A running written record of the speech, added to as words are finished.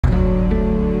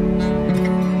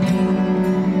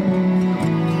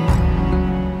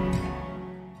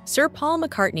Sir Paul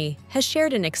McCartney has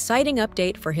shared an exciting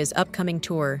update for his upcoming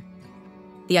tour.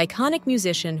 The iconic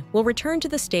musician will return to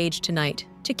the stage tonight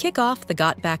to kick off the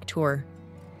Got Back tour.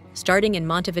 Starting in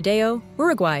Montevideo,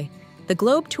 Uruguay, the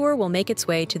Globe Tour will make its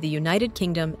way to the United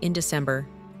Kingdom in December.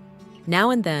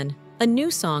 Now and then, a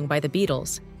new song by the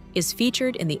Beatles is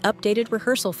featured in the updated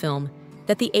rehearsal film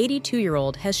that the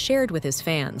 82-year-old has shared with his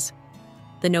fans.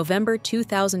 The November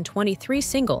 2023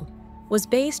 single was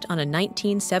based on a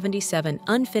 1977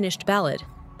 unfinished ballad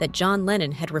that John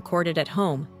Lennon had recorded at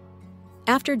home.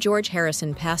 After George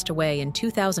Harrison passed away in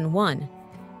 2001,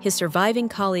 his surviving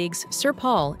colleagues Sir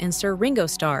Paul and Sir Ringo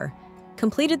Starr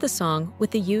completed the song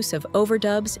with the use of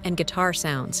overdubs and guitar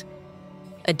sounds.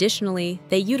 Additionally,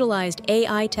 they utilized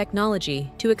AI technology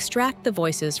to extract the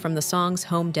voices from the song's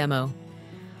home demo.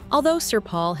 Although Sir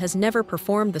Paul has never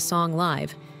performed the song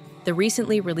live, the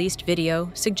recently released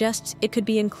video suggests it could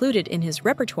be included in his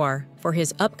repertoire for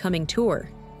his upcoming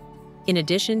tour. In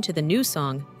addition to the new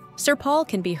song, Sir Paul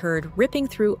can be heard ripping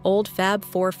through old Fab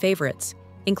Four favorites,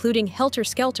 including Helter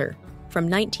Skelter from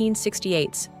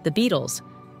 1968's The Beatles,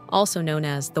 also known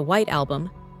as the White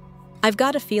Album, I've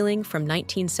Got a Feeling from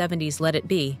 1970's Let It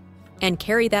Be, and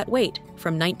Carry That Weight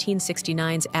from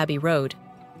 1969's Abbey Road.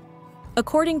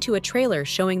 According to a trailer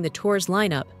showing the tour's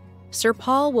lineup, Sir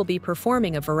Paul will be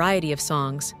performing a variety of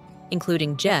songs,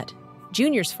 including Jet,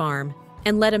 Junior's Farm,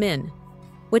 and Let 'Em In,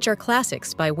 which are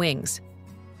classics by Wings.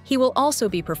 He will also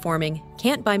be performing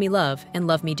Can't Buy Me Love and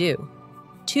Love Me Do,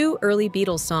 two early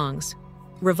Beatles songs,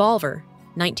 Revolver,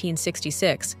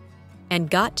 1966, and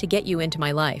Got to Get You Into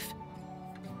My Life.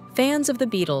 Fans of the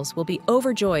Beatles will be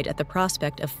overjoyed at the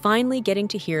prospect of finally getting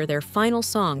to hear their final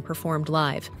song performed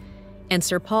live, and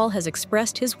Sir Paul has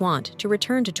expressed his want to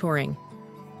return to touring.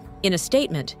 In a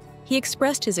statement, he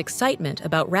expressed his excitement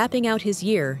about wrapping out his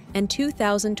year and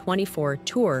 2024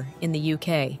 tour in the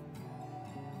UK.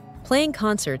 Playing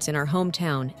concerts in our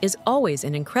hometown is always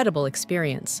an incredible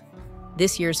experience.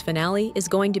 This year's finale is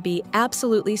going to be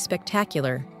absolutely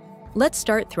spectacular. Let's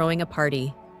start throwing a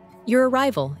party. Your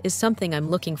arrival is something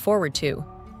I'm looking forward to.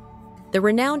 The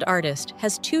renowned artist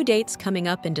has 2 dates coming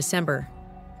up in December,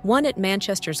 one at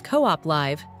Manchester's Co-op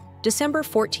Live, December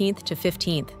 14th to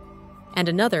 15th, and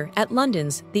another at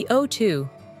London's The O2,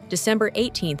 December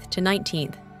 18th to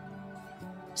 19th.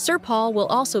 Sir Paul will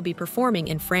also be performing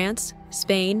in France,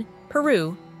 Spain,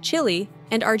 Peru, Chile,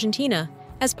 and Argentina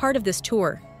as part of this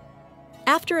tour.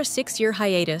 After a 6-year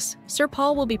hiatus, Sir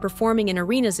Paul will be performing in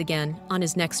arenas again on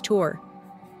his next tour.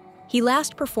 He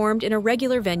last performed in a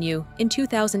regular venue in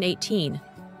 2018.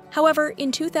 However,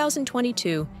 in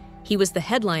 2022, he was the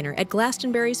headliner at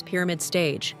Glastonbury's Pyramid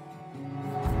Stage.